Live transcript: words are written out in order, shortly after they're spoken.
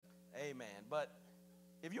But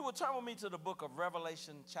if you would turn with me to the book of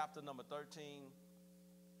Revelation, chapter number 13,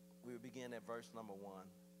 we will begin at verse number 1.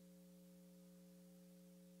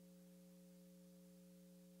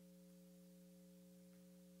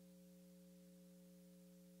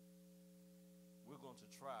 We're going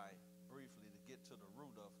to try briefly to get to the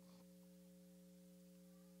root of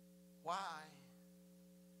why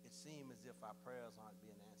it seems as if our prayers aren't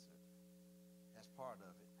being answered. That's part of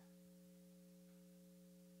it.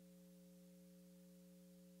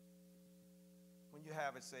 When you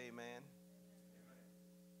have it, say amen.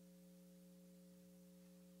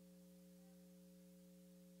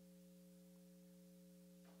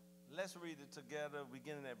 Let's read it together,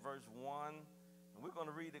 beginning at verse 1. And we're going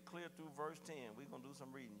to read it clear through verse 10. We're going to do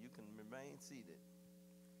some reading. You can remain seated.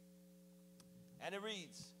 And it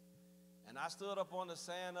reads, "And I stood upon the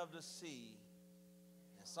sand of the sea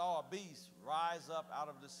and saw a beast rise up out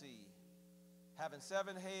of the sea, having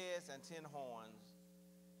 7 heads and 10 horns,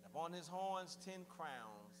 and upon his horns 10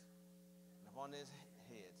 crowns, and upon his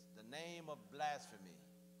heads the name of blasphemy.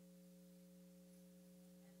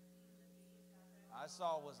 I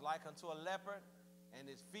saw was like unto a leopard, and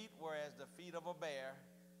his feet were as the feet of a bear,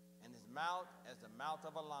 and his mouth as the mouth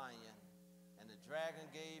of a lion. And the dragon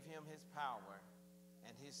gave him his power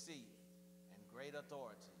and his seat and great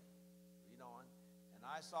authority." Read on. "And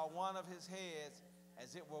I saw one of his heads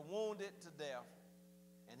as it were wounded to death,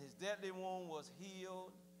 and his deadly wound was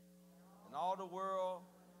healed, and all the world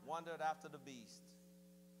wondered after the beast.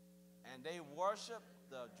 And they worshiped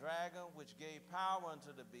the dragon which gave power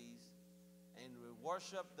unto the beast, and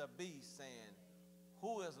worshiped the beast, saying,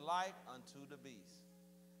 Who is like unto the beast?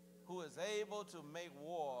 Who is able to make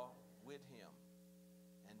war with him?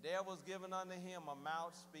 And there was given unto him a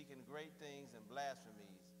mouth speaking great things and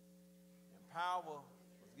blasphemies. And power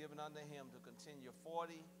was given unto him to continue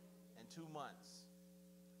 40 and 2 months.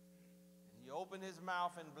 And he opened his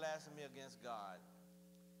mouth in blasphemy against God,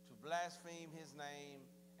 to blaspheme his name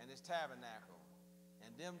and his tabernacle,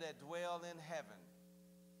 and them that dwell in heaven.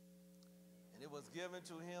 And it was given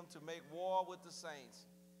to him to make war with the saints,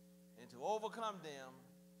 and to overcome them.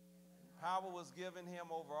 And power was given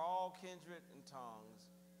him over all kindred and tongues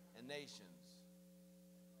and nations.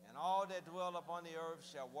 And all that dwell upon the earth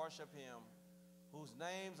shall worship him, whose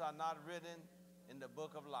names are not written in the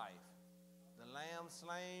book of life, the Lamb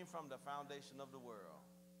slain from the foundation of the world.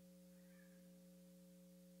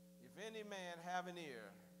 If any man have an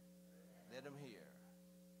ear, let him hear.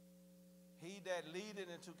 He that leadeth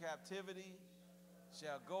into captivity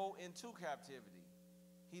shall go into captivity.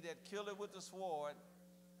 He that killeth with the sword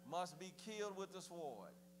must be killed with the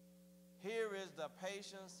sword. Here is the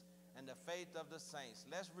patience and the faith of the saints."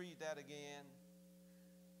 Let's read that again.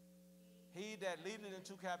 "He that leadeth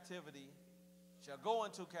into captivity shall go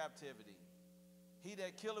into captivity. He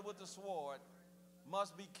that killeth with the sword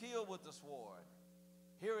must be killed with the sword.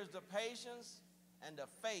 Here is the patience and the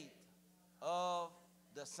faith of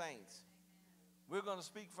the saints." We're going to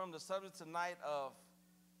speak from the subject tonight of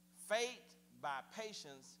faith by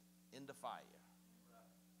patience in the fire.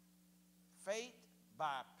 Faith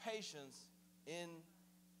by patience in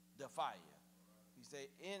the fire. He said,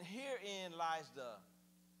 herein lies the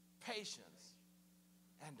patience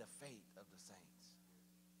and the faith of the saints.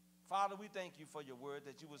 Father, we thank you for your word,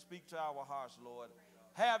 that you will speak to our hearts, Lord.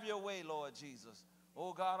 Have your way, Lord Jesus.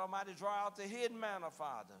 Oh God Almighty, draw out the hidden manna,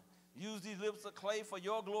 Father. Use these lips of clay for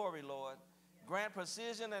your glory, Lord. Grant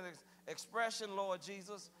precision and expression, Lord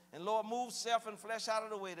Jesus. And Lord, move self and flesh out of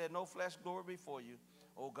the way, that no flesh glory before you.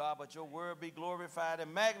 Oh God, but your word be glorified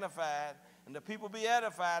and magnified, and the people be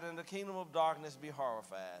edified, and the kingdom of darkness be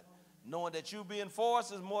horrified. Knowing that you being for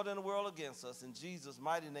us is more than the world against us. In Jesus'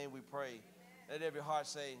 mighty name we pray. Let every heart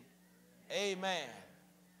say, amen.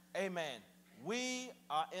 Amen. We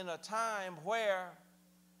are in a time where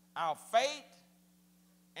our faith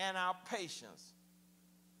and our patience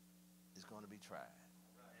is going to be tried.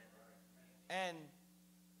 And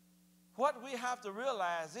what we have to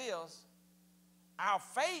realize is our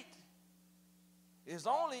faith is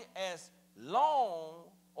only as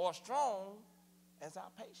long or strong as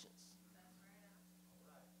our patience.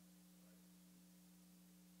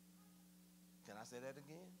 Can I say that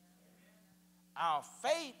again? Our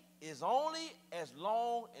faith is only as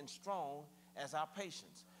long and strong as our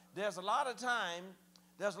patience. There's a lot of time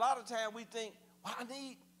we think, well, I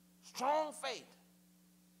need strong faith.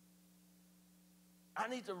 I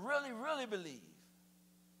need to really, really believe.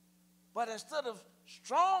 But instead of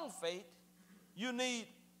strong faith, you need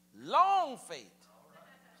long faith.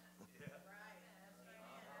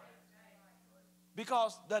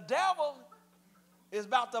 Because the devil is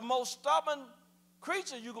about the most stubborn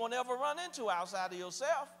creature you're going to ever run into outside of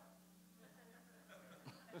yourself.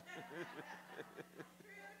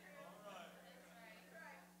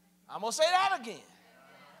 I'm going to say that again.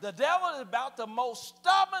 The devil is about the most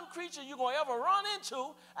stubborn creature you're going to ever run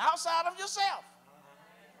into outside of yourself.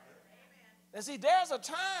 And see, there's a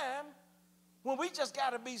time when we just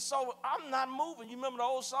got to be so, I'm not moving. You remember the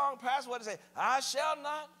old song, Pastor, what it say? I shall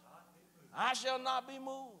not be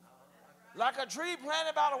moved. Like a tree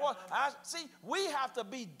planted by the water. See, we have to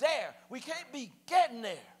be there. We can't be getting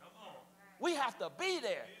there. We have to be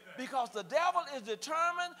there. Because the devil is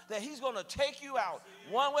determined that he's going to take you out.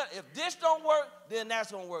 One way, if this don't work, then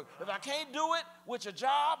that's going to work. If I can't do it with your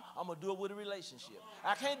job, I'm going to do it with a relationship.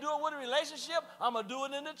 I can't do it with a relationship, I'm going to do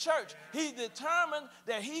it in the church. He's determined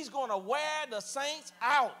that he's going to wear the saints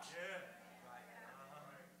out.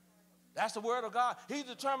 That's the word of God. He's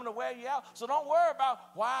determined to wear you out. So don't worry about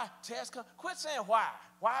why tests come. Quit saying why.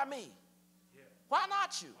 Why me? Why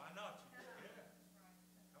not you?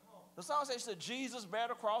 The song says that Jesus bear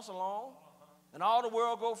the cross alone and all the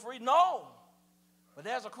world go free. No. But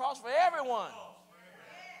there's a cross for everyone.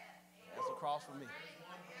 There's a cross for me.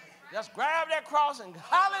 Just grab that cross and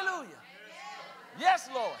hallelujah. Yes,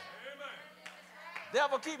 Lord.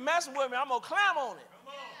 Devil keep messing with me. I'm going to climb on it.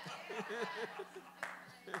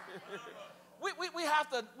 we have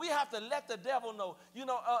to let the devil know. You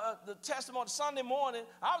know, the testimony Sunday morning,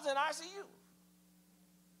 I was in ICU.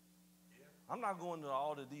 I'm not going into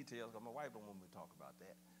all the details because my wife don't want me to talk about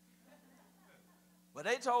that. But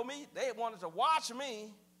they told me they wanted to watch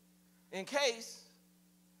me in case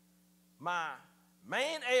my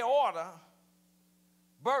main aorta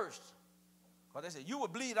burst. Because they said, you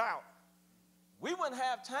would bleed out. We wouldn't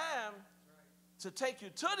have time to take you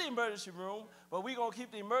to the emergency room, but we're going to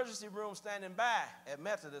keep the emergency room standing by at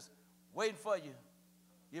Methodist waiting for you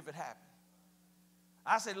if it happened.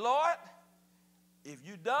 I said, Lord, if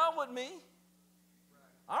you're done with me,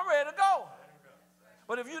 I'm ready to go.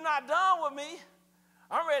 But if you're not done with me,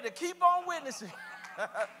 I'm ready to keep on witnessing.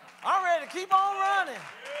 I'm ready to keep on running.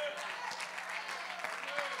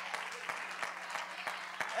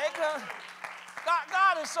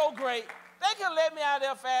 God is so great. They can let me out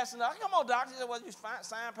there fast enough. Come on, doctor. Well, you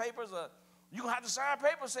sign papers. You're going to have to sign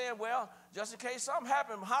papers saying, well, just in case something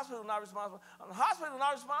happened, the hospital not responsible. The hospital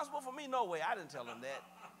not responsible for me? No way. I didn't tell them that.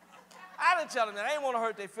 I didn't tell them that. I didn't want to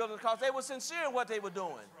hurt their feelings because they were sincere in what they were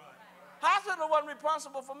doing. Hospital wasn't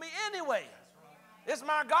responsible for me anyway. It's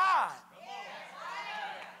my God.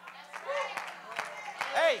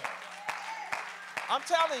 Hey, I'm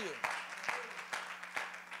telling you,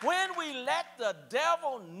 when we let the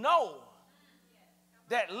devil know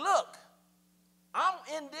that, look, I'm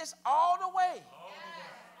in this all the way.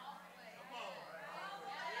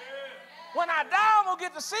 When I die, I'm going to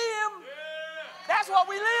get to see him. That's what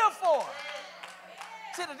we live for.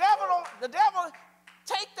 See, the devil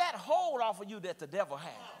take that hold off of you that the devil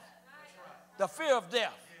has. The fear of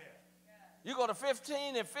death. You go to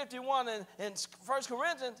 15 and 51 in 1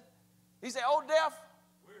 Corinthians, he said, oh, death,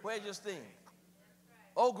 where's your sting?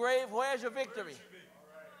 Oh, grave, where's your victory?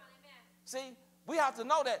 See, we have to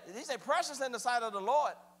know that. He said, precious in the sight of the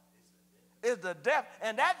Lord is the death.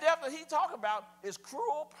 And that death that he talking about is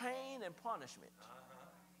cruel pain and punishment.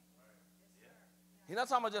 He's not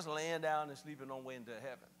talking about just laying down and sleeping on way into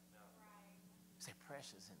heaven. He said,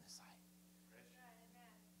 precious in his sight.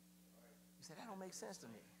 He said, that don't make sense to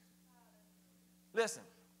me. Listen,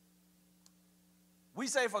 we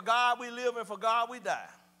say for God we live and for God we die.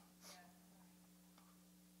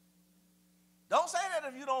 Don't say that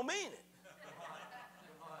if you don't mean it.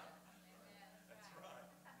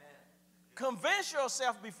 Convince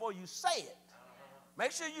yourself before you say it.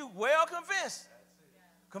 Make sure you're well convinced.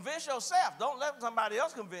 Convince yourself. Don't let somebody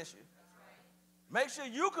else convince you. Make sure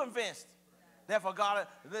you're convinced that for God,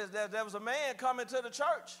 there was a man coming to the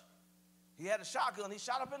church. He had a shotgun. He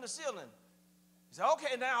shot up in the ceiling. He said,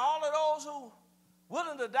 okay, now all of those who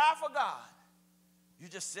willing to die for God, you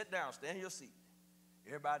just sit down, stay in your seat.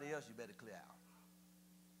 Everybody else, you better clear out.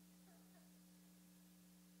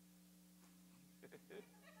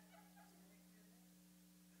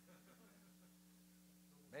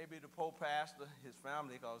 Maybe the Pope pastor, his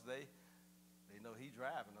family, because they know he's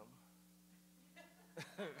driving them.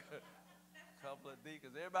 A couple of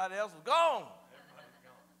deacons, everybody else was gone.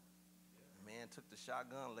 The man took the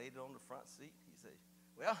shotgun, laid it on the front seat. He said,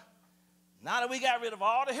 well, now that we got rid of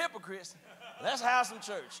all the hypocrites, let's have some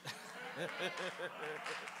church.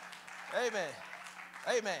 Amen.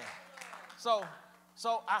 Amen. So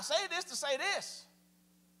I say this to say this.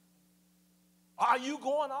 Are you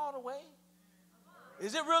going all the way?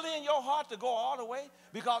 Is it really in your heart to go all the way?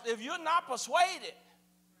 Because if you're not persuaded,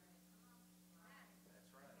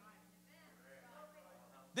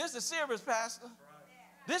 this is serious, Pastor.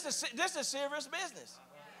 This is serious business.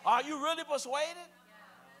 Are you really persuaded?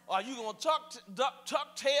 Or are you going to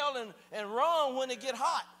tuck tail and run when it get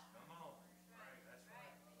hot?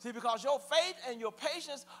 See, because your faith and your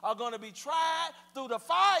patience are going to be tried through the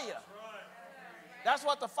fire. That's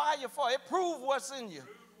what the fire for. It proves what's in you,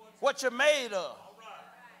 what you're made of.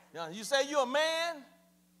 You say you're a man?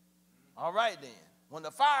 All right then. When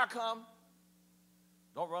the fire comes,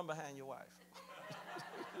 don't run behind your wife.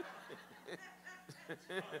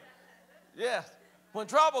 Yes. When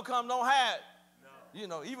trouble comes, don't hide. You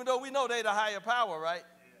know, even though we know they're the higher power, right?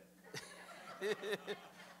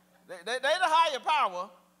 They're the higher power,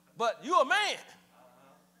 but you're a man.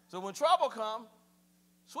 So when trouble comes,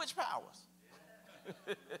 switch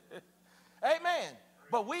powers. Amen.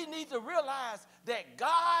 But we need to realize that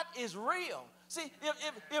God is real. See,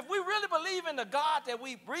 if we really believe in the God that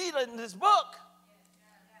we read in this book,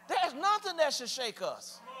 there's nothing that should shake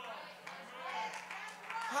us.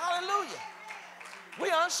 Hallelujah.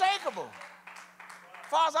 We're unshakable. As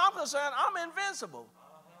far as I'm concerned, I'm invincible.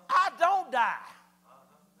 I don't die.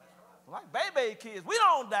 Like baby kids, we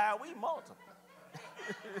don't die, we multiply.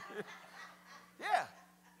 Yeah,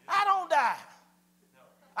 I don't die.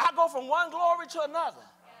 I go from one glory to another.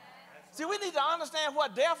 See, we need to understand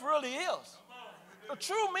what death really is. The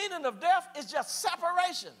true meaning of death is just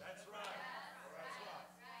separation.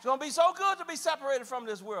 It's going to be so good to be separated from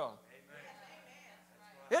this world.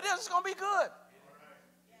 It is. It's going to be good.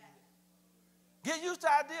 Get used to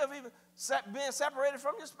the idea of even being separated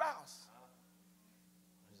from your spouse.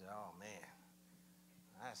 You say, oh, man,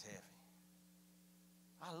 that's heavy.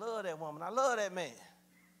 I love that woman. I love that man.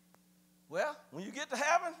 Well, when you get to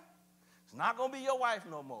heaven, it's not going to be your wife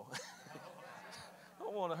no more. I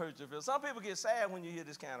don't want to hurt your feelings. Some people get sad when you hear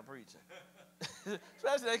this kind of preaching.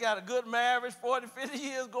 Especially they got a good marriage, 40, 50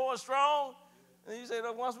 years going strong. And you say,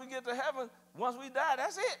 look, once we get to heaven, once we die,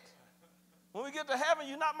 that's it. When we get to heaven,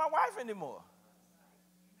 you're not my wife anymore.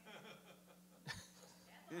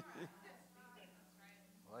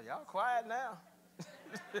 Well, y'all quiet now.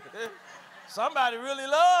 Somebody really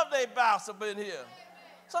loved their spouse up in here.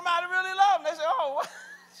 Somebody really loved them. They say, oh,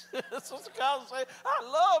 what? Sister Collins say, I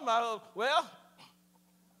love my husband. Well,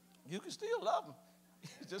 you can still love him.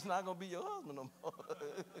 He's just not going to be your husband no more.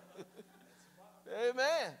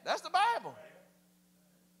 Amen. That's the Bible.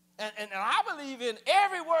 And I believe in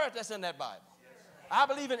every word that's in that Bible. I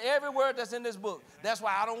believe in every word that's in this book. That's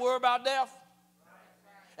why I don't worry about death.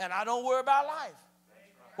 And I don't worry about life.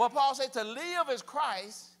 What Paul said, to live is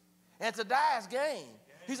Christ and to die is gain.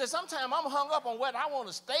 He said, sometimes I'm hung up on whether I want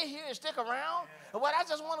to stay here and stick around or whether I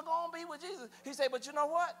just want to go and be with Jesus. He said, but you know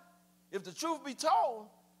what? If the truth be told,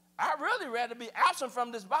 I'd really rather be absent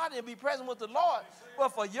from this body and be present with the Lord. But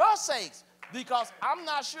for your sakes, because I'm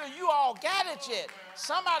not sure you all got it yet.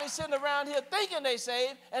 Somebody's sitting around here thinking they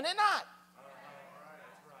saved and they're not.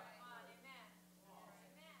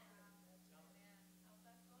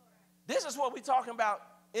 This is what we're talking about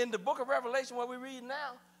in the book of Revelation, what we read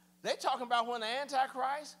now. They're talking about when the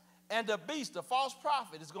Antichrist and the beast, the false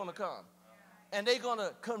prophet, is going to come. And they're going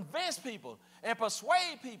to convince people and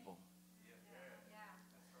persuade people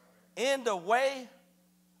in the way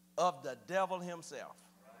of the devil himself.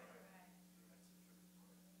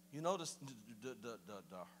 You know, the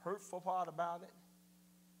hurtful part about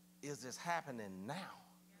it is it's happening now.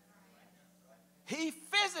 He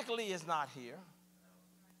physically is not here,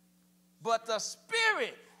 but the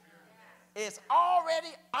spirit is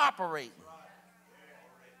already operating.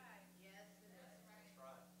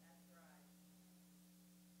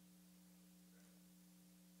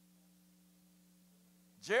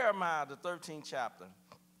 Jeremiah, the 13th chapter.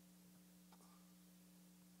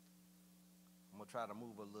 I'm going to try to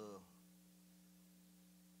move a little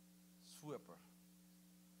swifter.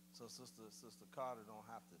 So Sister Carter don't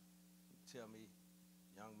have to tell me,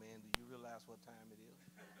 young man, do you realize what time it is?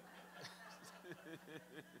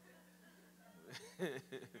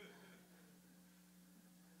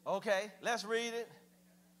 Okay, let's read it.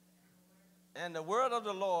 And the word of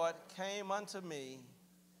the Lord came unto me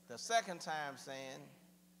the second time, saying,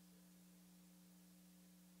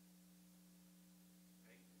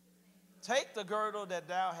 take the girdle that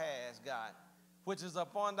thou hast got, which is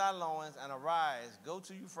upon thy loins, and arise, go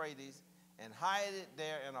to Euphrates, and hide it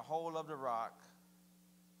there in a hole of the rock.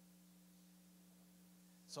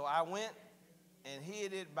 So I went and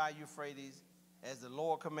hid it by Euphrates, as the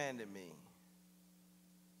Lord commanded me.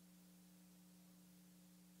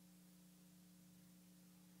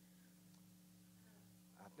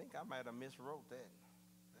 I think I might have miswrote that.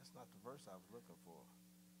 That's not the verse I was looking for.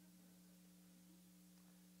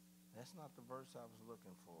 That's not the verse I was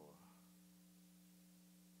looking for.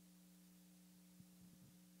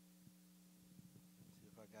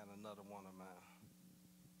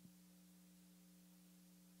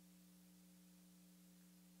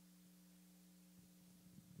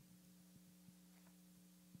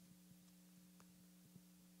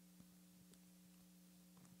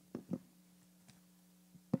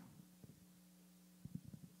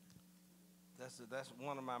 That's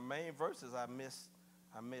one of my main verses I missed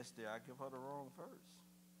there. I give her the wrong verse.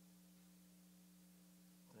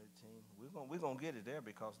 13. We're gonna get it there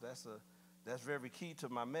because that's very key to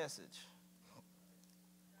my message.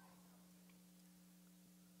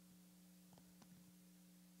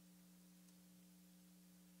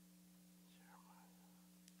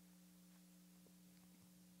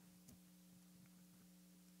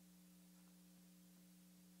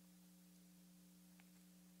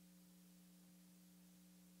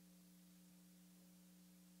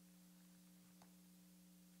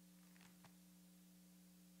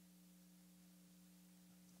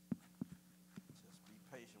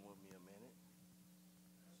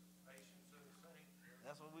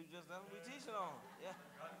 That's what we teaching on. Yeah.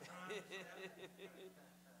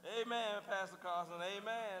 Amen, Pastor Carson.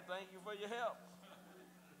 Amen. Thank you for your help.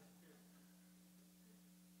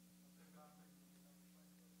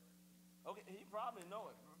 Okay, he probably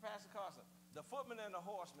know it. Pastor Carson, the footman and the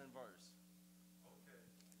horseman verse. Okay.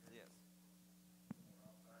 Yes.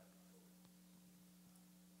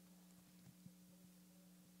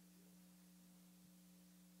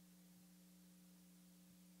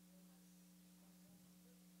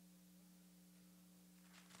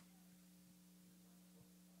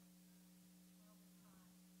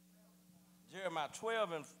 Jeremiah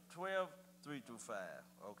 12 and 12, 3 through 5.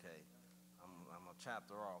 Okay. I'm a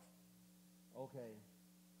chapter off. Okay.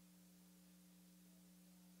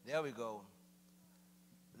 There we go.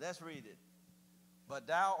 Let's read it. But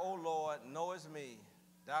thou, O Lord, knowest me.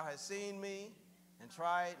 Thou hast seen me and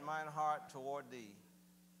tried mine heart toward thee.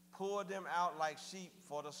 Pull them out like sheep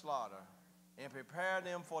for the slaughter, and prepare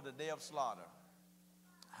them for the day of slaughter.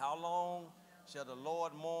 How long shall the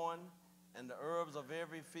Lord mourn, and the herbs of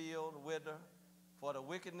every field wither, for the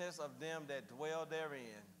wickedness of them that dwell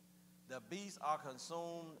therein? The beasts are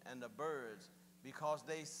consumed, and the birds, because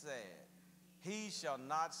they said, he shall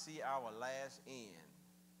not see our last end.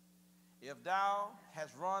 If thou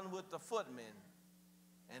hast run with the footmen,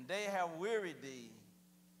 and they have wearied thee,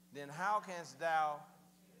 then how canst thou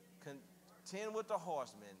contend with the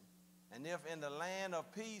horsemen? And if in the land of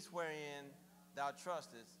peace wherein thou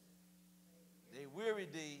trustest, they weary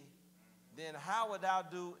thee, then how would thou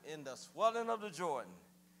do in the swelling of the Jordan?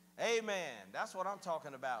 Amen. That's what I'm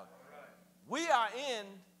talking about. Right. We are in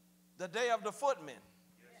the day of the footmen.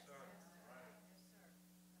 Yes, sir.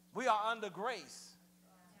 We are under grace.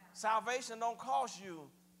 Salvation don't cost you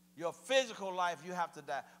your physical life. You have to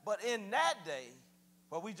die. But in that day,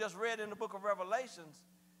 what we just read in the book of Revelations,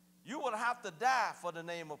 you will have to die for the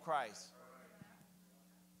name of Christ.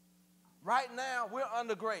 Right now, we're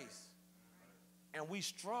under grace. And we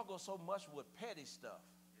struggle so much with petty stuff.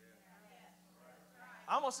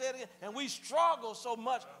 I'm going to say it again. And we struggle so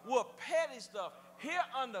much with petty stuff. Here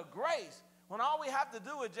under grace, when all we have to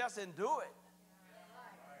do is just endure it.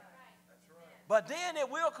 But then it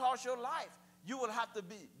will cost your life. You will have to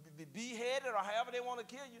be beheaded or however they want to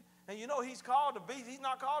kill you. And you know he's called a beast. He's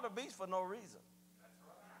not called a beast for no reason.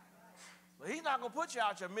 But he's not going to put you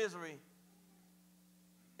out your misery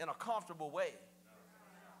in a comfortable way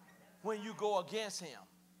when you go against him.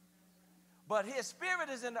 But his spirit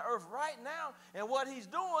is in the earth right now, and what he's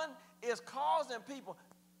doing is causing people,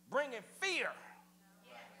 bringing fear.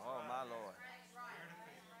 Oh, my Lord.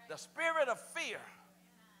 The spirit of fear,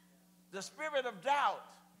 the spirit of doubt,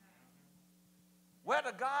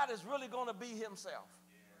 whether God is really going to be himself.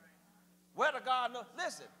 Whether God knows.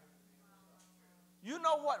 Listen, you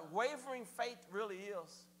know what wavering faith really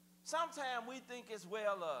is? Sometimes we think it's,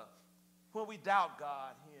 when we doubt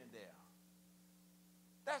God here and there.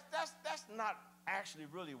 That's not actually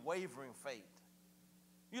really wavering faith.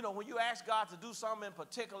 You know, when you ask God to do something in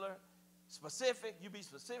particular, specific, you be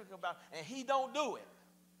specific about, and he don't do it.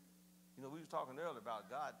 You know, we was talking earlier about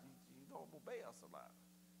God, he don't obey us a lot.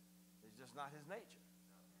 It's just not his nature.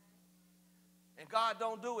 And God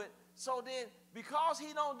don't do it. So then, because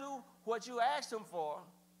he don't do what you asked him for,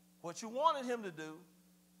 what you wanted him to do,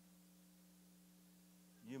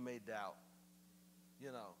 you may doubt.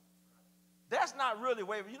 You know. That's not really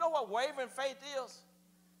wavering. You know what wavering faith is?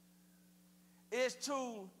 It's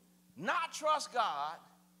to not trust God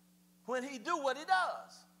when he do what he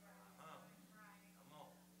does.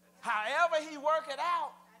 However he work it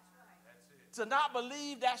out, to not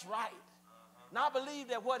believe that's right. Not believe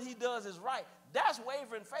that what he does is right. That's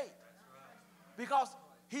wavering faith. Because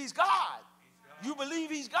he's God. You believe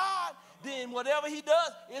he's God, then whatever he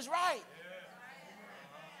does is right.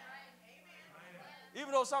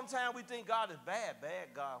 Even though sometimes we think God is bad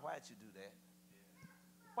God, why'd you do that?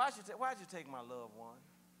 Why'd you take my loved one?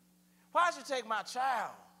 Why'd you take my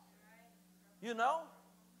child? You know?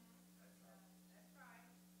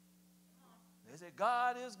 They say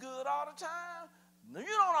God is good all the time. No, you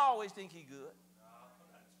don't always think he's good.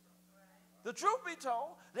 The truth be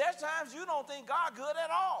told, there's times you don't think God good at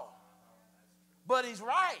all. But he's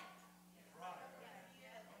right.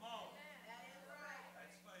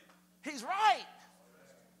 He's right.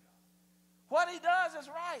 What he does is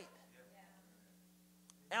right.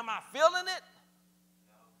 Am I feeling it?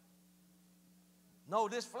 No,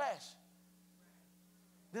 this flesh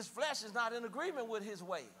is not in agreement with his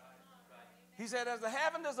way. He said, as the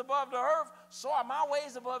heaven is above the earth, so are my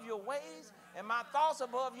ways above your ways, and my thoughts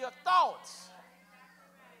above your thoughts.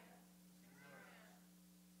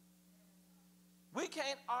 We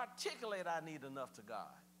can't articulate our need enough to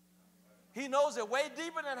God. He knows it way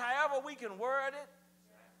deeper than however we can word it.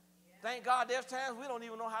 Thank God there's times we don't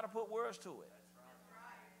even know how to put words to it.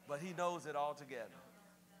 But he knows it all together.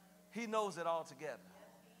 He knows it all together.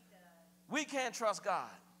 We can't trust God.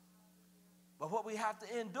 But what we have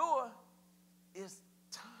to endure is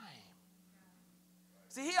time.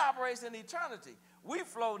 See, he operates in eternity. We're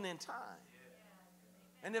floating in time.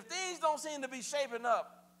 And if things don't seem to be shaping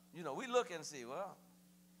up, you know, we look and see, well,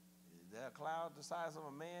 is there a cloud the size of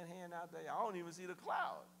a man's hand out there? I don't even see the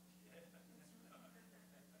cloud.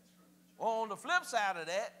 Or on the flip side of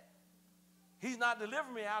that, he's not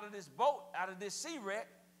delivering me out of this boat, out of this sea wreck,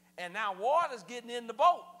 and now water's getting in the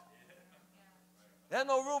boat. There's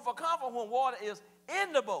no room for comfort when water is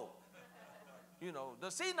in the boat. You know, the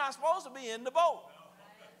sea not supposed to be in the boat.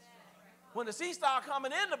 When the sea start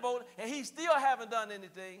coming in the boat and he still haven't done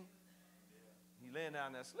anything, he laying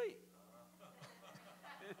down there asleep.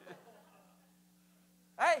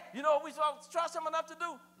 Hey, you know what we trust him enough to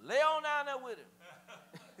do? Lay on down there with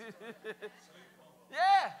him.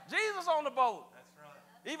 Yeah, Jesus on the boat. That's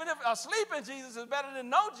right. Even if asleep in Jesus is better than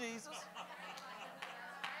no Jesus.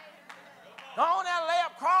 Go on there, lay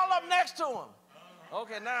up, crawl up next to him.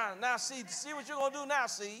 Okay, now see what you're gonna do now,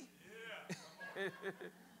 see.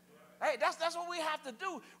 Hey, that's what we have to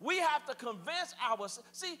do. We have to convince ourselves.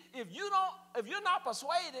 See, if you're not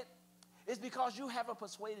persuaded, it's because you haven't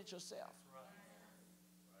persuaded yourself.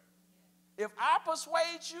 If I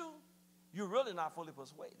persuade you, you're really not fully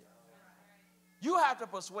persuaded. You have to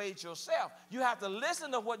persuade yourself. You have to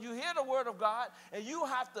listen to what you hear the word of God, and you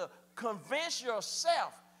have to convince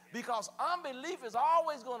yourself, because unbelief is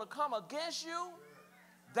always going to come against you.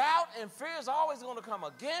 Doubt and fear is always going to come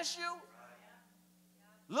against you.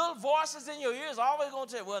 Little voices in your ears are always going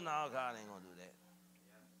to tell you, well, no, God ain't going to do that.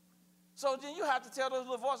 So then you have to tell those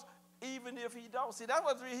little voices, even if he don't. See, that's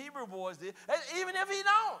what the 3 Hebrew boys did. Even if he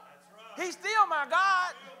don't, he's still my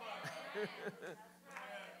God.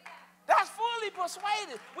 That's fully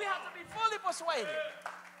persuaded. We have to be fully persuaded.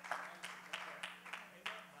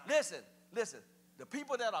 Listen. The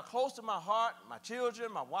people that are close to my heart, my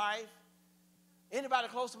children, my wife, anybody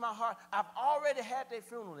close to my heart, I've already had their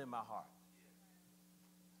funeral in my heart.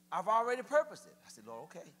 I've already purposed it. I said, Lord,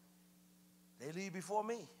 okay. They leave before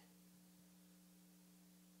me.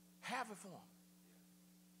 Have it for them.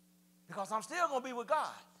 Because I'm still going to be with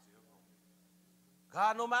God.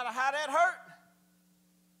 God, no matter how that hurt,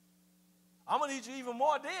 I'm going to need you even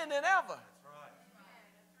more then than ever. That's right.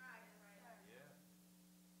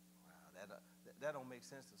 Wow, that don't make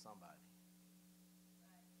sense to somebody.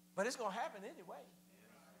 But it's going to happen anyway.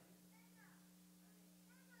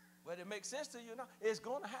 Whether it makes sense to you or not, it's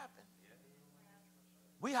going to happen.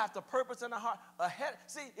 We have to purpose in our heart ahead.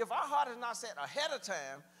 See, if our heart is not set ahead of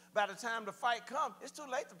time, by the time the fight comes, it's too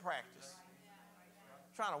late to practice.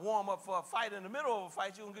 Trying to warm up for a fight in the middle of a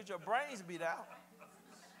fight, you're going to get your brains beat out.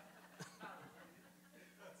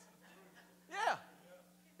 Yeah.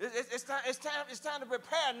 It's time to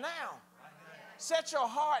prepare now. Set your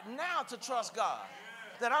heart now to trust God.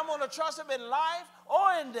 That I'm going to trust him in life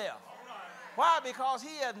or in death. Why? Because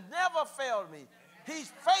he has never failed me.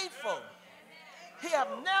 He's faithful. He has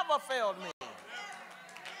never failed me.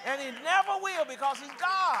 And he never will, because he's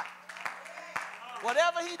God.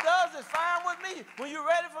 Whatever he does is fine with me. When you're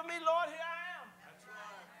ready for me, Lord, here I am.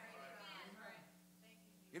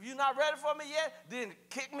 If you're not ready for me yet, then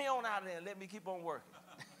kick me on out of there and let me keep on working.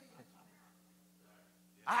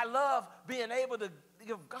 I love being able to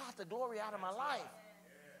give God the glory out of my life.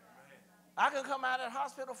 I can come out of the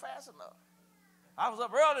hospital fast enough. I was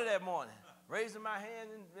up early that morning, raising my hand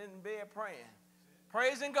in bed praying,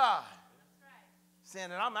 praising God, saying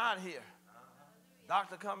that I'm out of here.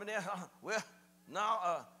 Doctor coming in, we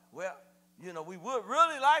would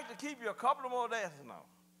really like to keep you a couple of more days. No.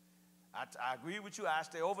 I agree with you. I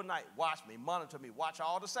stay overnight. Watch me, monitor me, watch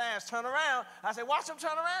all the signs turn around. I say, watch them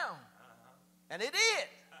turn around. And they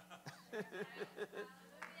did.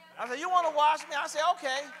 I said, you want to watch me? I said,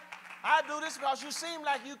 okay. I do this because you seem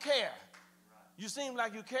like you care. You seem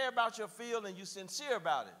like you care about your field and you're sincere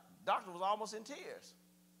about it. The doctor was almost in tears.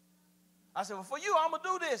 I said, well, for you, I'm going to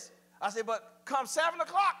do this. I said, but come 7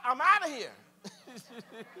 o'clock, I'm out of here.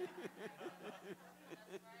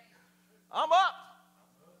 I'm up.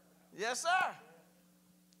 Yes, sir.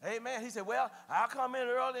 Amen. He said, well, I'll come in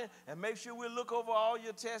early and make sure we look over all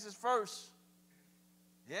your tests first.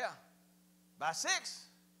 Yeah. By 6,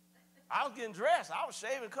 I was getting dressed. I was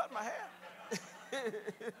shaving and cutting my hair.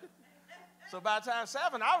 So by the time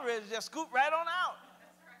 7, I was ready to just scoot right on out.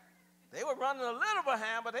 They were running a little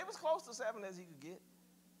behind, but they was close to 7 as he could get.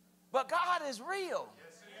 But God is real.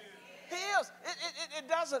 He is. It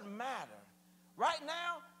doesn't matter. Right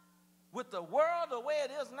now, with the world the way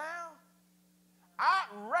it is now, I'd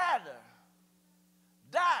rather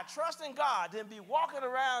die trusting God than be walking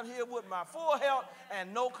around here with my full health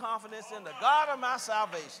and no confidence in the God of my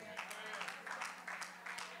salvation.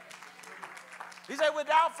 He said,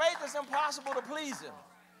 without faith, it's impossible to please him.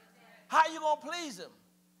 How are you going to please him?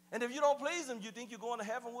 And if you don't please him, you think you're going to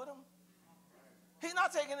heaven with him? He's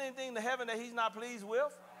not taking anything to heaven that he's not pleased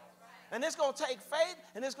with. And it's going to take faith,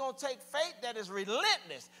 and it's going to take faith that is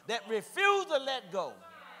relentless, that refuses to let go.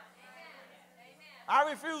 I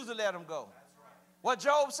refuse to let him go. What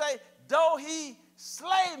Job say, though he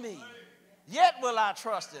slay me, yet will I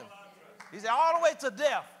trust him. He said, all the way to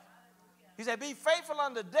death. He said, be faithful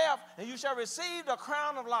unto death, and you shall receive the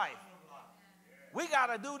crown of life. We got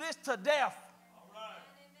to do this to death.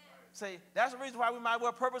 See, that's the reason why we might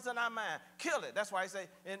well purpose in our mind. Kill it. That's why he say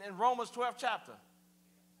in Romans 12th chapter,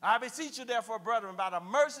 I beseech you therefore, brethren, by the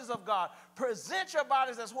mercies of God, present your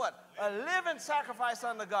bodies as what? A living sacrifice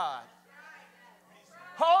unto God.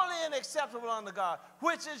 Holy and acceptable unto God,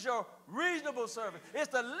 which is your reasonable service. It's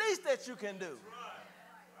the least that you can do.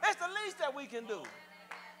 It's the least that we can do.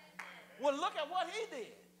 Well, look at what he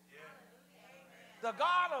did. The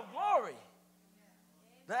God of glory,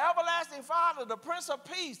 the everlasting Father, the Prince of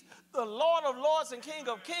Peace, the Lord of lords and King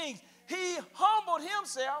of kings, he humbled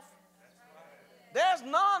himself. There's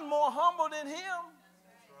none more humble than him.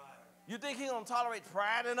 You think he's going to tolerate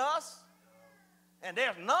pride in us? And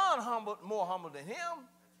there's none more humble than him.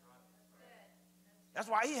 That's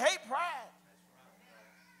why he hates pride.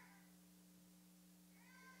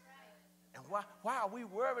 And why are we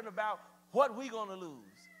worrying about what we're going to lose?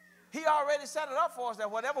 He already set it up for us that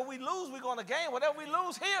whatever we lose, we're going to gain. Whatever we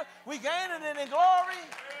lose here, we gain it in glory.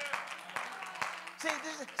 See,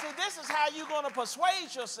 this is how you're going to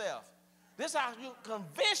persuade yourself. This is how you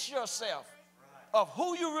convince yourself of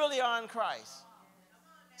who you really are in Christ.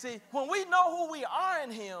 See, when we know who we are in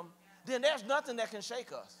him, then there's nothing that can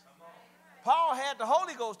shake us. Paul had the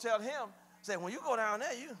Holy Ghost tell him, say, when you go down there,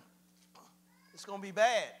 it's going to be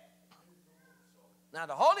bad. Now,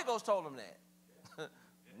 the Holy Ghost told him that,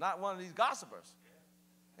 not one of these gossipers.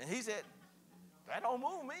 And he said, that don't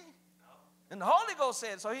move me. And the Holy Ghost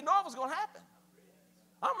said, so he knew it was going to happen.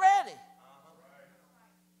 I'm ready.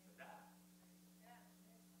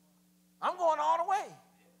 I'm going all the way.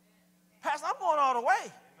 Pastor, I'm going all the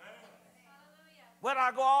way. Whether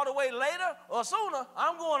I go all the way later or sooner,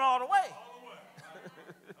 I'm going all the way.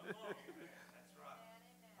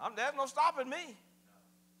 There's no stopping me.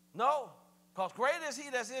 No, because greater is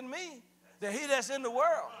he that's in me than he that's in the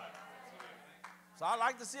world. So I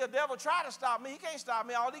like to see a devil try to stop me. He can't stop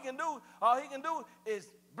me. All he can do is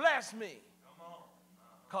bless me.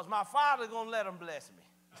 Because my Father's going to let him bless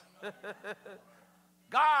me.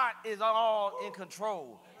 God is all in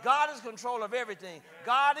control. God is in control of everything.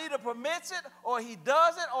 God either permits it or he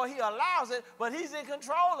does it or he allows it, but he's in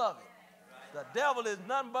control of it. The devil is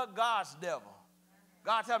nothing but God's devil.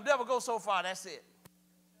 God tell him, devil, go so far, that's it.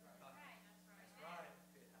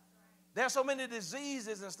 There's so many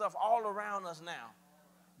diseases and stuff all around us now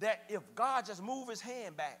that if God just move his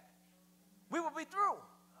hand back, we will be through.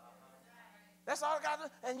 That's all God does.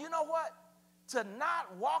 And you know what? To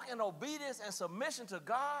not walk in obedience and submission to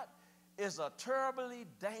God is a terribly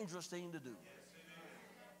dangerous thing to do.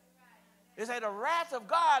 It says the wrath of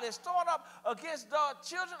God is stored up against the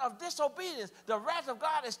children of disobedience. The wrath of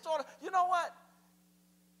God is stored up. You know what?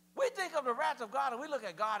 We think of the wrath of God and we look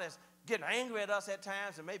at God as getting angry at us at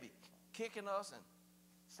times and maybe kicking us and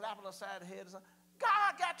slapping us side of the head or something.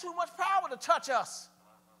 God got too much power to touch us.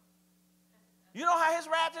 You know how his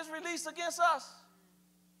wrath is released against us?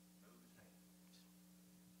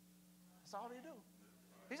 That's all he do.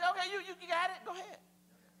 He said, okay, you got it. Go ahead.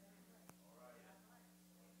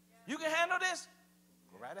 You can handle this?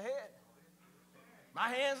 Go right ahead. My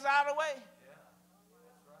hands is out of the way.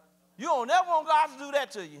 You don't never want God to do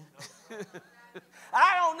that to you.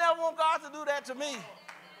 I don't never want God to do that to me.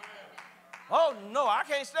 Oh, no, I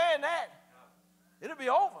can't stand that. It'll be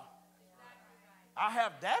over. I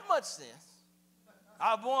have that much sense.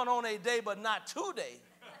 I was born on a day, but not today.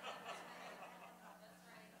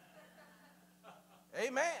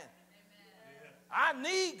 Amen. I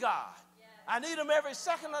need God. I need him every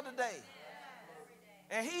second of the day.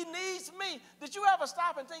 And he needs me. Did you ever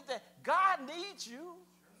stop and think that God needs you?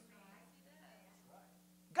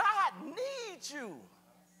 God needs you.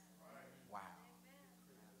 Wow.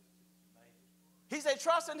 He said,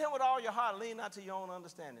 trust in him with all your heart. Lean not to your own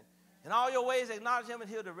understanding. In all your ways, acknowledge him and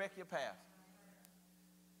he'll direct your path.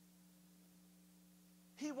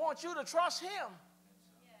 He wants you to trust him.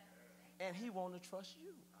 And he wants to trust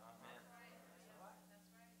you.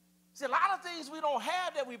 See, a lot of things we don't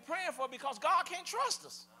have that we're praying for because God can't trust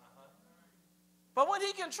us. But when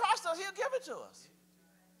he can trust us, he'll give it to us.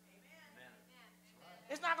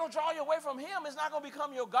 It's not going to draw you away from him. It's not going to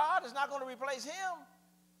become your God. It's not going to replace him.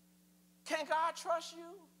 Can God trust you?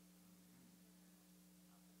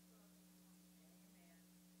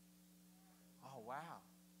 Oh, wow.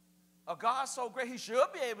 A God so great, he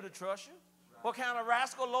should be able to trust you. What kind of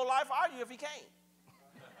rascal, lowlife are you if he can't?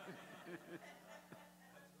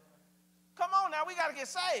 Come on now, we got to get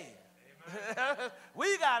saved.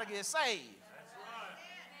 We got to get saved.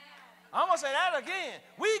 I'm going to say that again.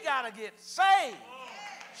 We got to get saved.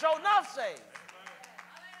 Sure enough saved.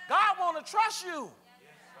 God want to trust you.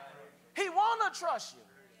 He want to trust you.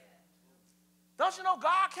 Don't you know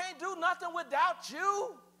God can't do nothing without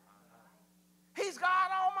you? He's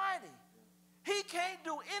God Almighty. He can't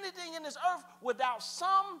do anything in this earth without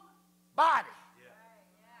somebody.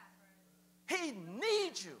 He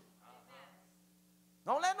needs you.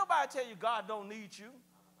 Don't let nobody tell you God don't need you.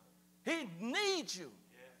 He needs you.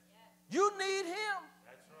 You need him.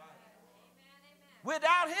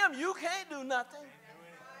 Without him, you can't do nothing.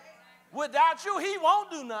 Without you, he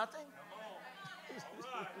won't do nothing.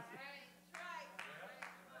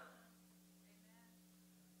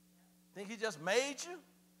 Think he just made you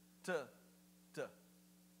to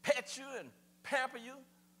pet you and pamper you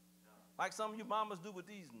like some of you mamas do with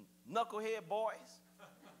these knucklehead boys?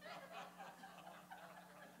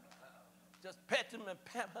 Just pet them and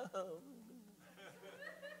pamper them.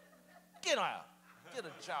 Get out. Get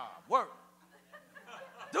a job. Work.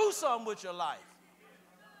 Do something with your life.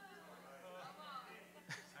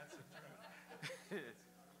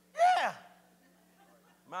 Yeah.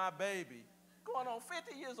 My baby, going on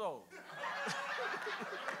 50 years old.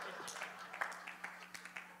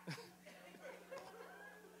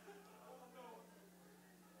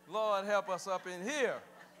 Lord, help us up in here.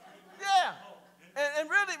 Yeah. And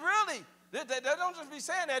really, they don't just be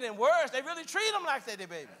saying that in words. They really treat them like they're their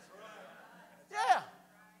babies. Yeah.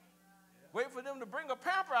 Wait for them to bring a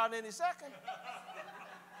pamper out any second.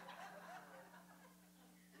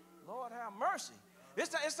 Lord, have mercy. It's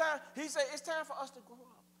time, he said, it's time for us to grow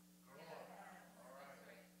up.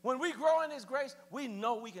 When we grow in his grace, we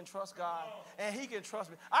know we can trust God, and he can trust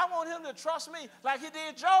me. I want him to trust me like he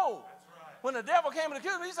did Job. When the devil came and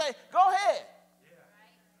accused me, he said, go ahead.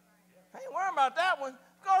 I ain't worrying about that one.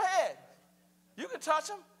 Go ahead. You can touch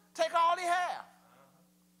him. Take all he have.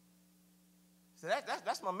 See,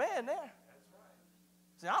 that's my man there.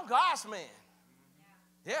 See, I'm God's man.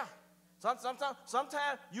 Yeah.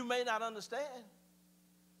 Sometimes you may not understand.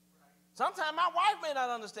 Sometimes my wife may not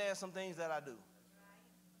understand some things that I do.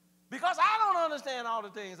 Because I don't understand all the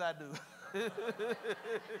things I do.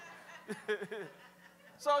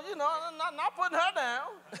 So, you know, I'm not putting her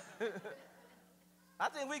down. I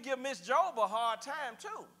think we give Miss Job a hard time,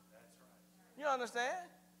 too. You understand?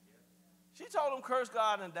 She told him curse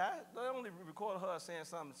God and die. They only recorded her saying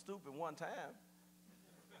something stupid one time.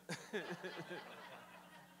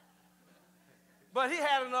 But he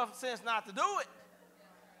had enough sense not to do it.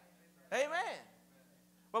 Amen.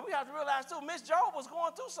 But we have to realize, too, Miss Job was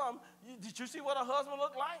going through something. Did you see what her husband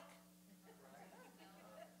looked like?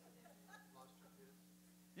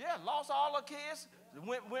 Yeah, lost all her kids. And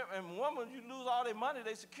women, you lose all their money,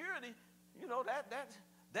 their security. You know, that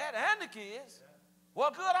and the kids.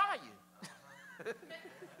 What good are you?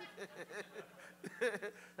 They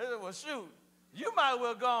said, well, shoot, you might as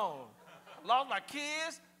well gone. Lost my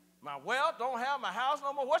kids, my wealth, don't have my house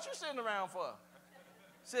no more. What you sitting around for?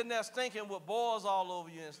 Sitting there stinking with boils all over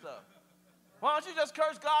you and stuff. Why don't you just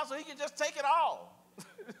curse God so he can just take it all?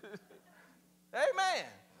 Amen.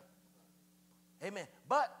 Amen.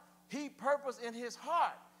 But he purposed in his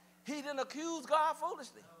heart. He didn't accuse God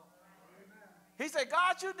foolishly. He said,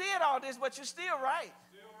 God, you did all this, but you're still right.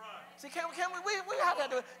 See, can we have to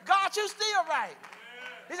do it. God, you still right.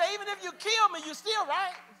 He said, even if you kill me, you're still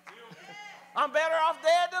right. I'm better off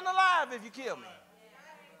dead than alive if you kill me.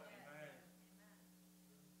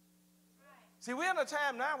 See, we're in a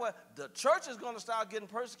time now where the church is going to start getting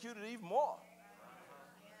persecuted even more.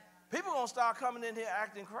 People are going to start coming in here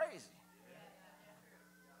acting crazy.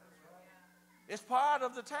 It's part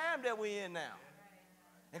of the time that we're in now.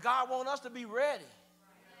 And God wants us to be ready.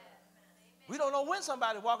 We don't know when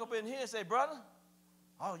somebody walk up in here and say, brother,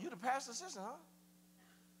 oh, you the pastor's assistant, huh?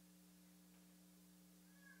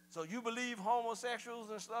 So you believe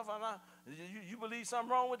homosexuals and stuff? You believe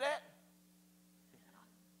something wrong with that?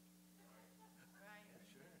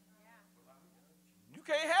 You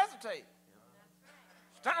can't hesitate.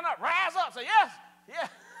 Stand up, rise up, say yes, yeah.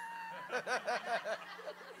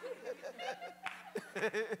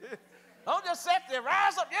 Don't just sit there,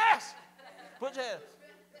 rise up, yes. Put your hands.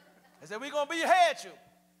 I said, we're going to be your head, you.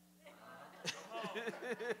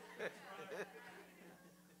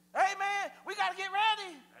 Hey, man, we got to get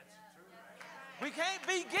ready. We can't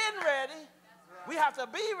be getting ready. We have to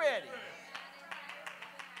be ready.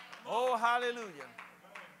 Oh, hallelujah.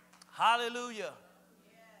 Hallelujah.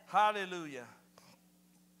 Hallelujah.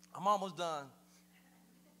 I'm almost done.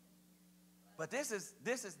 But this is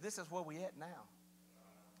where we at now.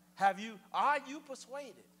 Are you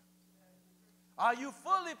persuaded? Are you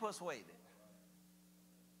fully persuaded?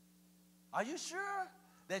 Are you sure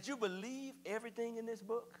that you believe everything in this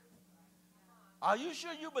book? Are you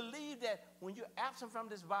sure you believe that when you're absent from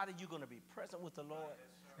this body, you're going to be present with the Lord?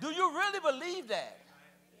 Do you really believe that?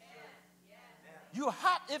 You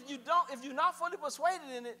hot if you're not fully persuaded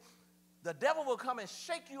in it, the devil will come and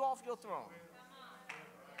shake you off your throne.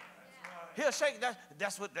 He'll shake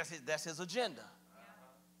that's his agenda.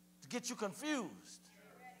 To get you confused.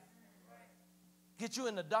 Get you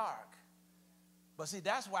in the dark. But see,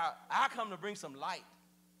 that's why I come to bring some light.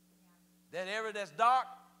 That area that's dark,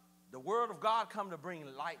 the word of God come to bring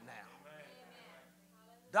light now.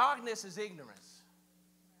 Darkness is ignorance.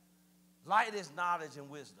 Light is knowledge and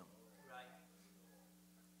wisdom.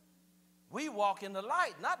 We walk in the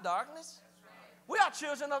light, not darkness. We are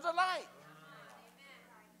children of the light.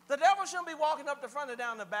 The devil shouldn't be walking up the front and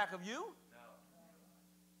down the back of you.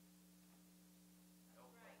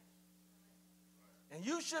 And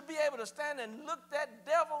you should be able to stand and look that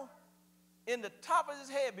devil in the top of his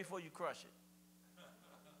head before you crush it.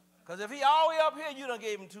 Because if he all the way up here, you done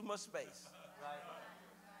gave him too much space.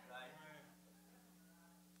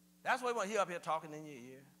 That's why he up here talking in your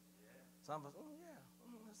ear. Some of us,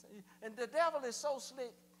 yeah. And the devil is so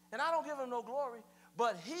slick, and I don't give him no glory,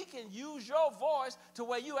 but he can use your voice to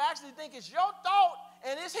where you actually think it's your thought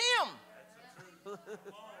and it's him.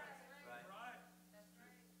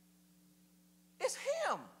 It's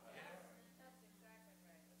him.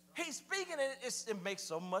 He's speaking, and it makes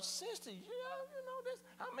so much sense to you. You know this.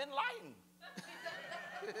 I'm enlightened.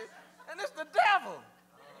 And it's the devil.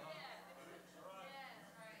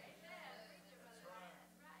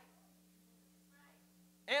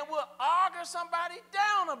 And we'll argue somebody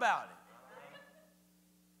down about it.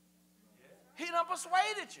 He done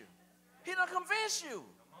persuaded you. He done convinced you.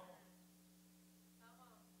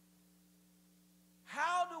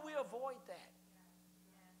 How do we avoid that?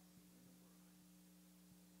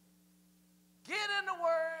 Get in the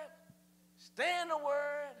Word, stay in the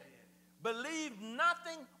Word, believe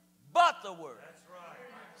nothing but the Word. That's right.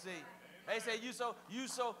 See, they say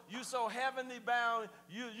you so heavenly bound,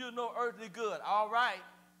 you know earthly good. All right.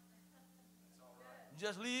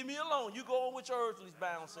 Just leave me alone. You go on with your earthly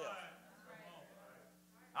bound self.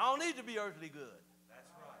 I don't need to be earthly good. That's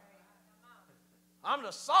right. I'm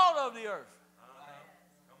the salt of the earth.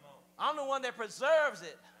 I'm the one that preserves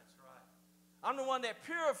it. That's right. I'm the one that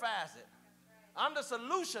purifies it. I'm the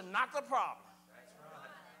solution, not the problem. That's right.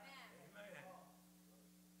 Amen.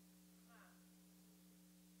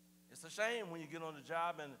 It's a shame when you get on the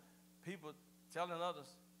job and people telling others,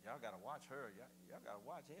 y'all got to watch her, y'all got to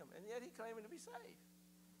watch him, and yet he claiming to be saved.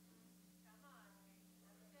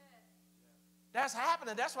 That's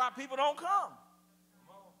happening. That's why people don't come.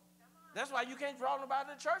 That's why you can't draw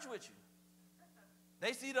nobody to church with you.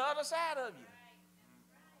 They see the other side of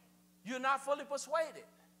you. You're not fully persuaded.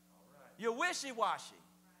 You're wishy-washy.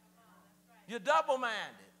 You're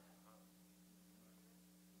double-minded.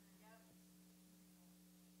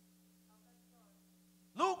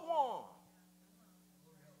 Lukewarm.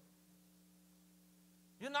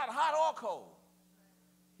 You're not hot or cold.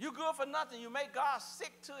 You're good for nothing. You make God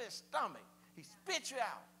sick to his stomach. He spits you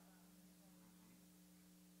out.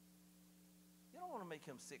 You don't want to make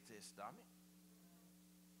him sick to his stomach.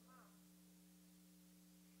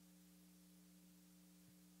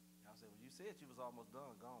 Y'all said, well, you said you was almost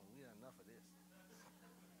done, gone. We had enough of this.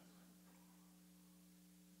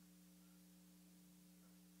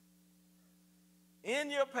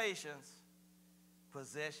 In your patience,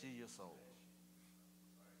 possess ye your soul.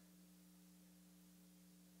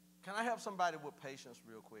 Can I help somebody with patience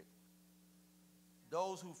real quick?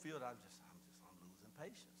 Those who feel that I'm losing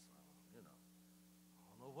patience. You know,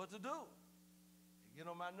 I don't know what to do. You get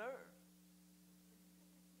on my nerves.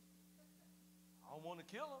 I don't want to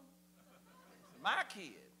kill him. It's my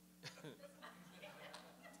kid.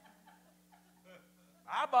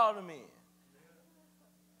 I brought him in.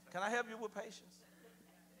 Can I help you with patience?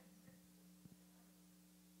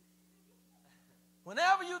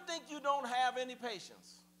 Whenever you think you don't have any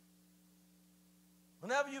patience,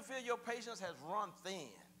 whenever you feel your patience has run thin,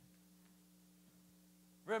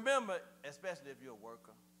 remember, especially if you're a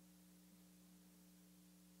worker,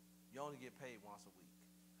 you only get paid once a week.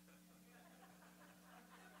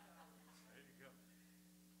 There you go.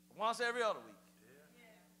 Once every other week.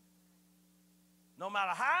 No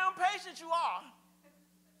matter how impatient you are,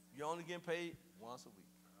 you're only getting paid once a week.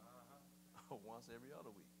 Or once every other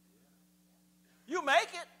week. You make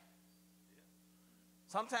it.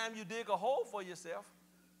 Sometimes you dig a hole for yourself,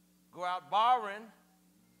 go out borrowing,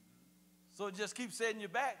 so it just keeps setting you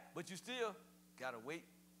back, but you still got to wait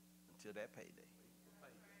until that payday.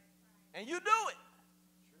 And you do it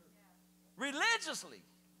religiously.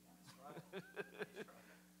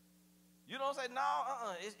 You don't say, no,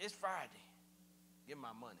 it's Friday. Get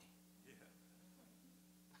my money. Yeah.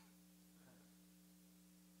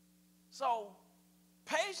 So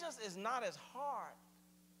patience is not as hard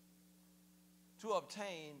to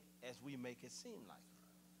obtain as we make it seem like.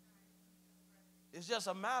 It's just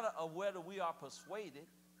a matter of whether we are persuaded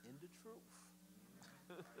in the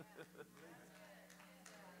truth.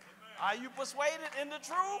 Are you persuaded in the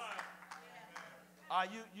truth? Are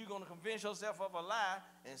you going to convince yourself of a lie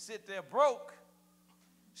and sit there broke,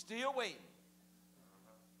 still waiting?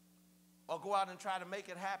 Or go out and try to make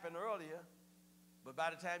it happen earlier, but by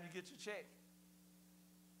the time you get your check,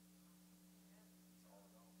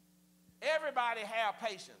 everybody have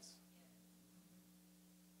patience.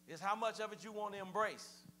 It's how much of it you want to embrace.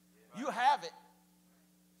 You have it.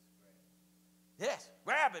 Yes,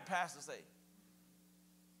 grab it, Pastor say.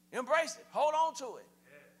 Embrace it. Hold on to it.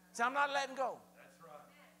 Say, I'm not letting go. That's right.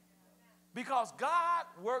 Because God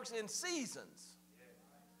works in seasons.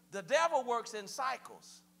 The devil works in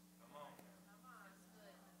cycles.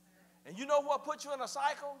 And you know what puts you in a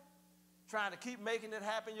cycle? Trying to keep making it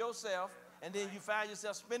happen yourself. And then you find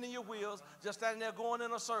yourself spinning your wheels, just standing there going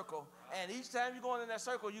in a circle. And each time you're going in that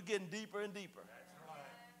circle, you're getting deeper and deeper.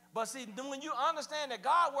 But see, when you understand that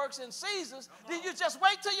God works in seasons, then you just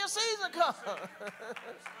wait till your season comes.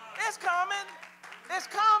 It's coming. It's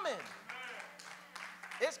coming.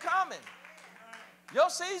 It's coming. Your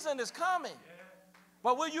season is coming.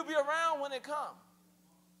 But will you be around when it comes?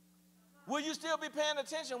 Will you still be paying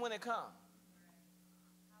attention when it comes?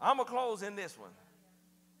 I'm going to close in this one.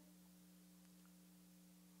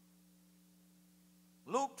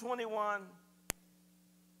 Luke 21,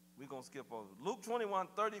 we're going to skip over. Luke 21,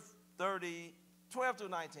 12 through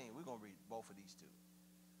 19. We're going to read both of these two.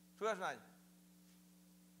 12 to 19.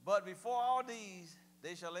 But before all these,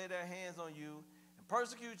 they shall lay their hands on you and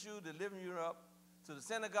persecute you, delivering you up to the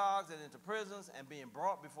synagogues and into prisons, and being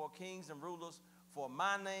brought before kings and rulers for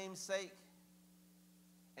my name's sake.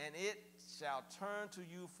 And it shall turn to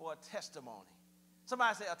you for a testimony.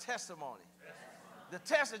 Somebody say a testimony. The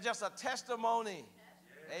test is just a testimony.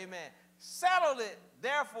 Amen. Settle it,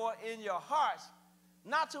 therefore, in your hearts,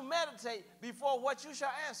 not to meditate before what you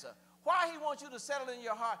shall answer. Why he wants you to settle in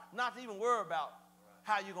your heart, not to even worry about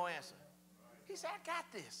how you're going to answer. He said, I got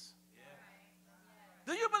this.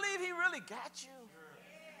 Do you believe he really got you?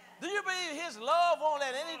 Do you believe his love won't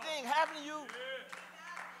let anything happen to you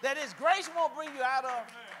that his grace won't bring you out of?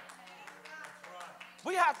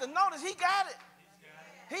 We have to notice he got it.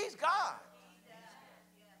 He's God.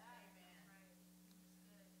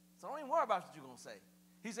 So don't even worry about what you're going to say.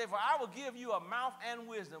 He said, for I will give you a mouth and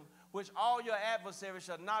wisdom, which all your adversaries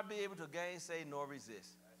shall not be able to gainsay nor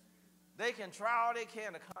resist. They can try all they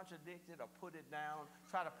can to contradict it or put it down,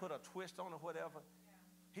 try to put a twist on it or whatever.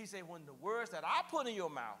 He said, when the words that I put in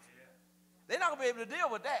your mouth, they're not going to be able to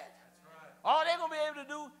deal with that. All they're going to be able to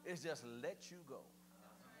do is just let you go.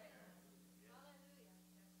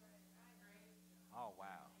 Oh,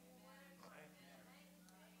 wow.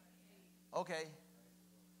 Okay.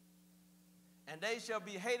 And they shall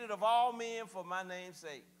be hated of all men for my name's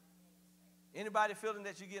sake. Anybody feeling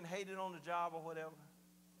that you're getting hated on the job or whatever?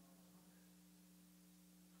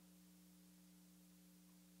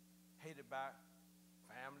 Hated by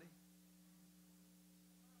family?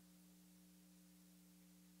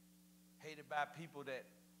 Hated by people that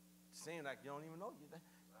seem like you don't even know you. This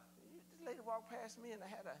lady walked past me and I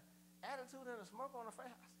had an attitude and a smirk on her face.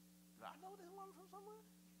 I said, do I know this woman from somewhere?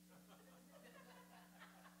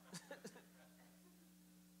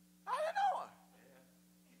 I didn't know her.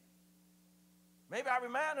 Maybe I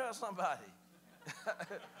remind her of somebody.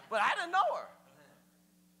 But I didn't know her.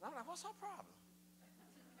 And I'm like, what's her problem?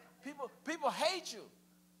 People hate you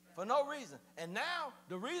for no reason. And now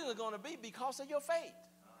the reason is going to be because of your faith.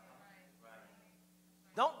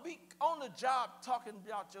 Don't be on the job talking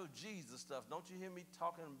about your Jesus stuff. Don't you hear me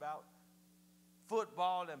talking about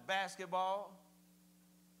football and basketball?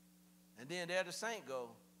 And then there the saint go,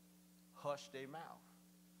 hush their mouth.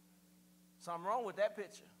 Something wrong with that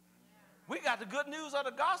picture. We got the good news of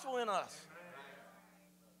the gospel in us.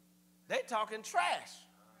 They talking trash.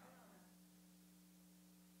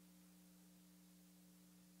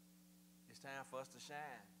 It's time for us to shine.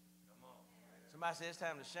 Somebody said it's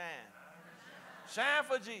time to shine. Shine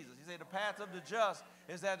for Jesus. He said the path of the just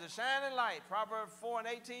is as the shining light. Proverbs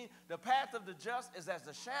 4:18, the path of the just is as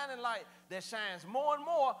the shining light that shines more and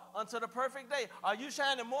more until the perfect day. Are you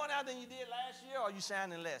shining more now than you did last year, or are you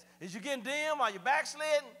shining less? Is you getting dim? Are you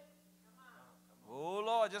backsliding? Oh,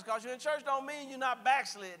 Lord, just because you're in church don't mean you're not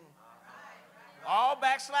backsliding. All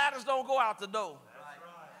backsliders don't go out the door.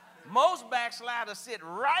 Most backsliders sit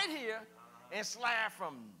right here and slide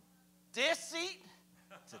from this seat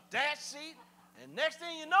to that seat, and next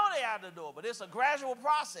thing you know, they're out the door. But it's a gradual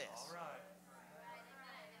process.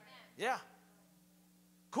 Yeah.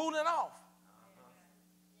 Cooling off.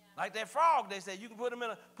 Like that frog, they said you can put him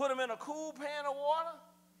in a cool pan of water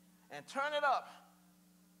and turn it up.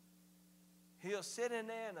 He'll sit in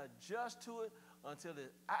there and adjust to it until his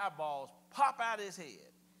eyeballs pop out of his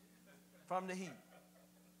head from the heat.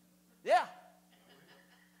 Yeah.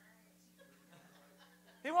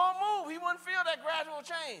 He won't move. He wouldn't feel that gradual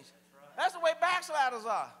change. That's the way backsliders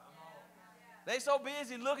are. They so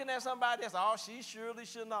busy looking at somebody else. Oh, she surely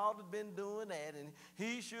shouldn't have been doing that, and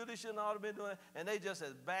he surely shouldn't have been doing that. And they just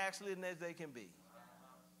as backslidden as they can be.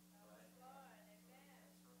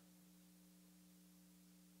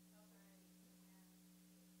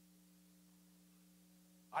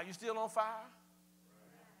 Are you still on fire?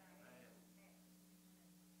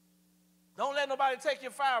 Don't let nobody take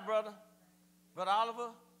your fire, brother. Brother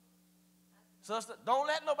Oliver, sister, don't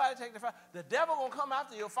let nobody take the fire. The devil gonna come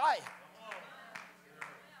after your fire.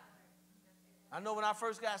 I know when I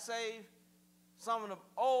first got saved, some of the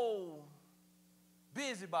old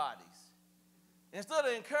busybodies, instead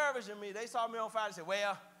of encouraging me, they saw me on fire and said,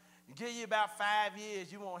 well, give you about 5 years,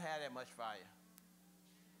 you won't have that much fire.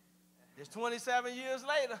 It's 27 years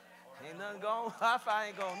later, ain't nothing going, my fire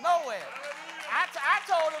ain't going nowhere. I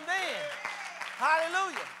told them then,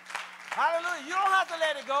 hallelujah, hallelujah, you don't have to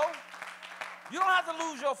let it go. You don't have to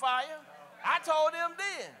lose your fire. I told them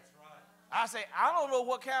then. I say, I don't know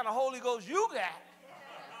what kind of Holy Ghost you got,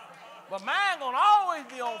 but mine gonna always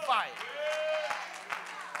be on fire.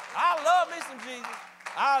 I love me some Jesus.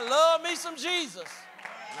 I love me some Jesus.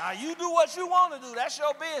 Now you do what you want to do. That's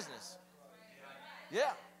your business.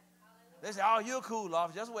 Yeah. They say, oh, you're cool,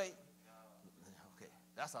 officer. Just wait. Okay,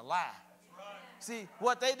 that's a lie. See,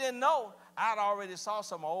 what they didn't know, I'd already saw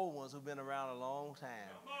some old ones who've been around a long time.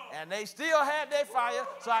 And they still had their fire,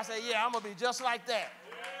 so I said, yeah, I'm going to be just like that.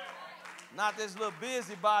 Not this little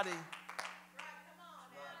busybody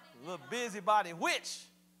witch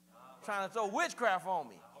trying to throw witchcraft on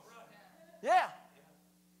me. Yeah.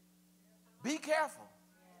 Be careful.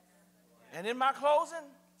 And in my closing,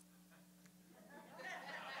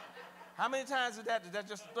 how many times is that? Is that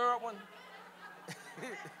just the third one?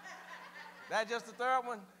 That just the third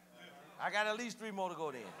one? I got at least 3 more to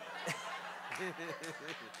go then.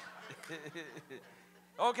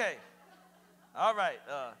 Okay. All right.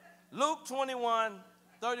 Luke 21,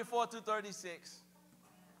 34 through 36.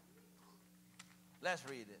 Let's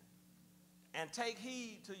read it. And take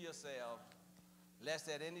heed to yourselves, lest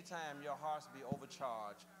at any time your hearts be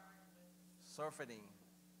overcharged, surfeiting,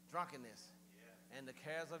 drunkenness, and the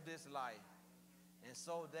cares of this life, and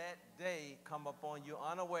so that day come upon you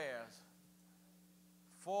unawares.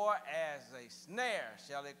 For as a snare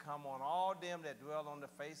shall it come on all them that dwell on the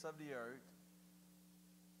face of the earth.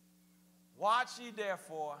 Watch ye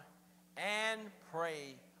therefore and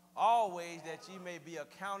pray always, that ye may be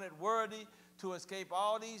accounted worthy to escape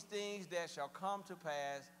all these things that shall come to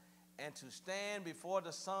pass, and to stand before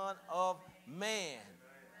the Son of Man.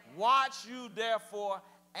 Watch you therefore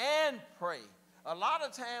and pray. A lot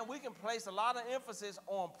of time we can place a lot of emphasis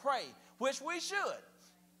on pray, which we should.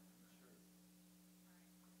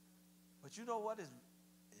 But you know what is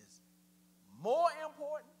more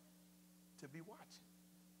important? To be watching.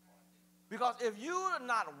 Because if you're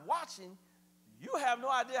not watching, you have no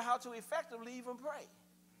idea how to effectively even pray.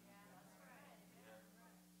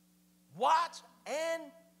 Watch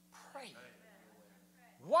and pray.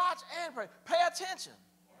 Watch and pray. Pay attention.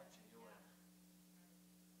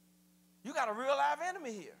 You got a real live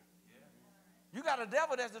enemy here. You got a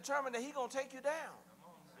devil that's determined that he's going to take you down.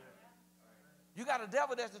 You got a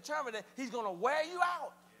devil that's determined that he's going to wear you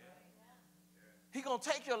out. He's going to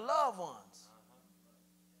take your loved ones.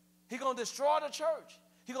 He's going to destroy the church.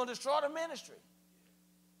 He's going to destroy the ministry.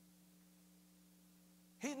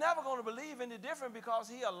 He's never going to believe any different because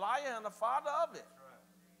he's a liar and the father of it.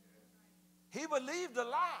 He believed the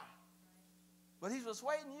lie, but he's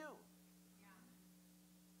persuading you.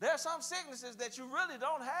 There are some sicknesses that you really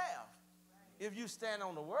don't have if you stand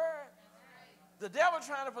on the word. The devil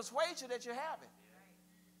trying to persuade you that you have it.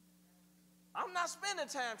 I'm not spending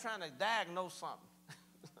time trying to diagnose something.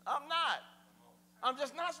 I'm not. I'm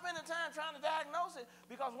just not spending time trying to diagnose it,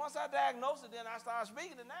 because once I diagnose it, then I start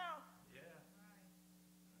speaking it now.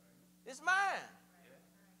 It's mine.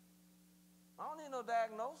 I don't need no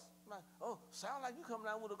diagnosis. Like, oh, sound like you coming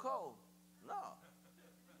down with a cold. No.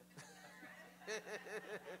 Yeah,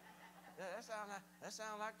 that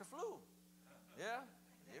sound like the flu. Yeah,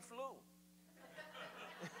 it flew.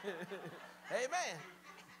 Amen.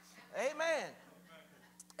 Amen.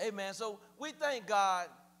 Amen. So we thank God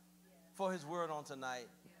for his word on tonight.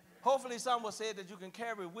 Hopefully some will say that you can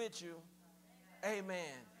carry with you.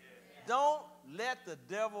 Amen. Don't let the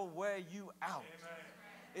devil wear you out.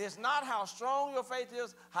 It's not how strong your faith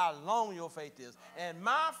is, how long your faith is. And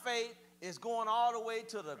my faith is going all the way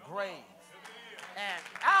to the grave. And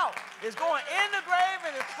out. It's going in the grave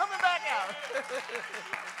and it's coming back out.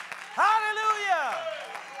 Hallelujah.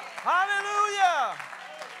 Hallelujah.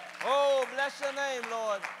 Oh, bless your name,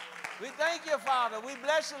 Lord. We thank you, Father. We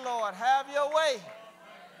bless you, Lord. Have your way.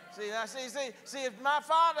 See, if my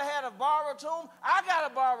father had a borrowed tomb, I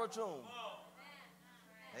got a borrowed tomb.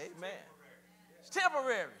 Amen. It's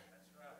temporary.